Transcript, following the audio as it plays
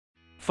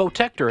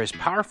Photector is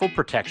powerful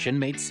protection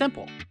made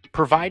simple,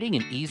 providing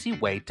an easy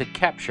way to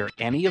capture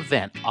any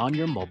event on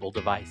your mobile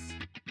device.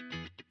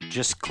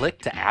 Just click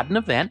to add an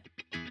event,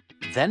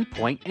 then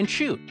point and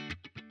shoot.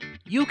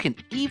 You can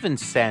even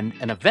send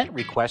an event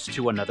request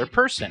to another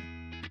person,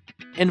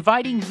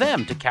 inviting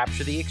them to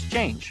capture the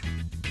exchange,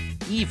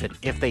 even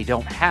if they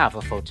don't have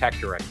a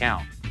Photector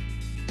account.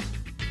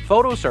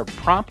 Photos are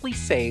promptly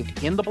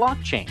saved in the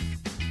blockchain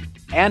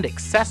and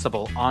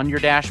accessible on your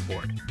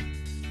dashboard.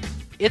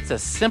 It's a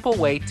simple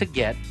way to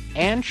get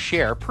and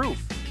share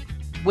proof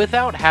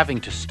without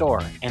having to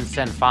store and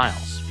send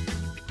files.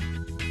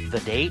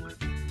 The date,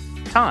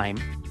 time,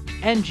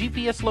 and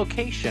GPS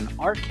location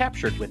are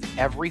captured with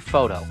every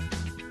photo.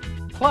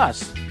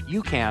 Plus,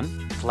 you can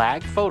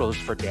flag photos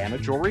for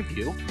damage or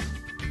review,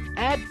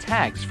 add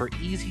tags for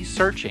easy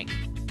searching,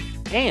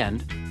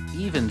 and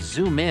even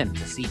zoom in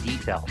to see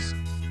details.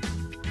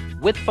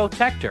 With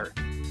Photector,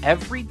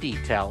 every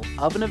detail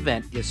of an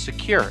event is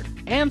secured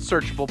and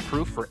searchable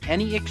proof for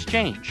any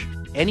exchange,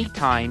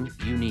 anytime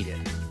you need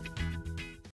it.